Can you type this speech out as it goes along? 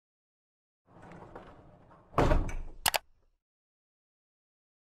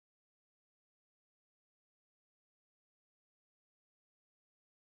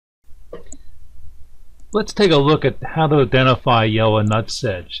Let's take a look at how to identify yellow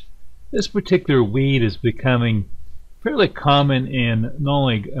nutsedge. This particular weed is becoming fairly common in not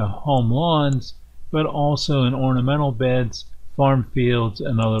only home lawns, but also in ornamental beds, farm fields,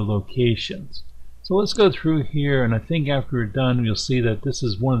 and other locations. So let's go through here, and I think after we're done, you'll see that this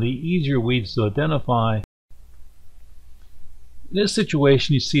is one of the easier weeds to identify. In this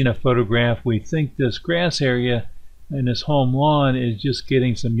situation, you see in a photograph, we think this grass area in this home lawn is just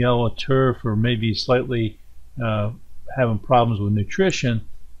getting some yellow turf or maybe slightly having problems with nutrition,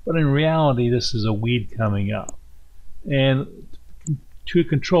 but in reality this is a weed coming up. And to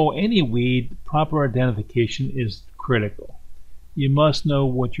control any weed, proper identification is critical. You must know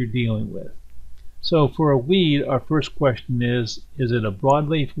what you're dealing with. So for a weed, our first question is it a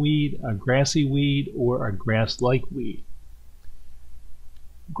broadleaf weed, a grassy weed, or a grass-like weed?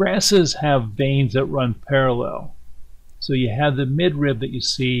 Grasses have veins that run parallel. So you have the midrib that you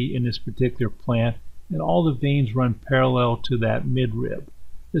see in this particular plant, and all the veins run parallel to that midrib.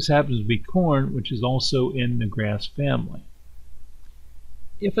 This happens to be corn, which is also in the grass family.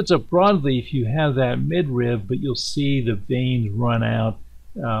 If it's a broadleaf, you have that midrib, but you'll see the veins run out,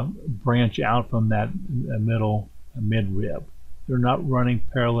 branch out from that middle midrib. They're not running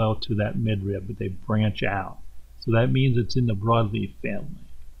parallel to that midrib, but they branch out. So that means it's in the broadleaf family.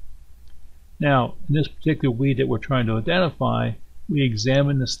 Now, in this particular weed that we're trying to identify, we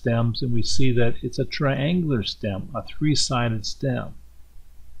examine the stems and we see that it's a triangular stem, a three-sided stem.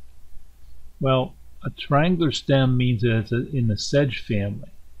 Well, a triangular stem means that it's in the sedge family.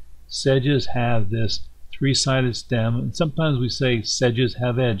 Sedges have this three-sided stem, and sometimes we say sedges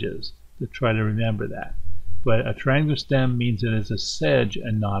have edges to try to remember that. But a triangular stem means that it's a sedge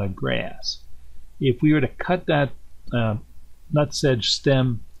and not a grass. If we were to cut that nutsedge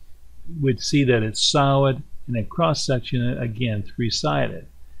stem, we'd see that it's solid, and then cross-section, again, three-sided.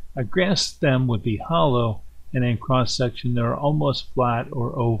 A grass stem would be hollow, and in cross-section they're almost flat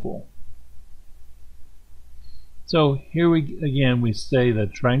or oval. So here we say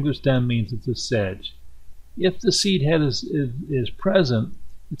that triangular stem means it's a sedge. If the seed head is present,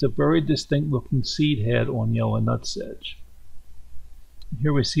 it's a very distinct looking seed head on yellow nutsedge.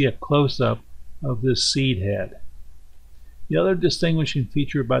 Here we see a close-up of this seed head. The other distinguishing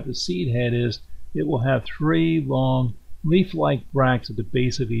feature about the seed head is it will have three long leaf-like bracts at the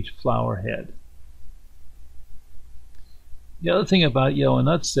base of each flower head. The other thing about yellow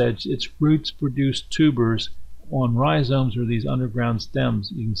nutsedge, its roots produce tubers on rhizomes, or these underground stems.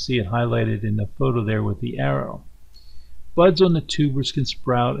 You can see it highlighted in the photo there with the arrow. Buds on the tubers can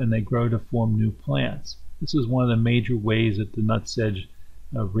sprout and they grow to form new plants. This is one of the major ways that the nutsedge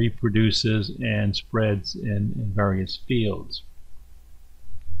reproduces and spreads in various fields.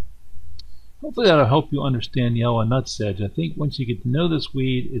 Hopefully that'll help you understand yellow nutsedge. I think once you get to know this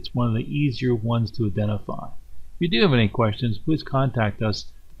weed, it's one of the easier ones to identify. If you do have any questions, please contact us,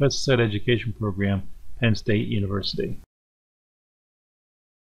 the Pesticide Education Program, Penn State University.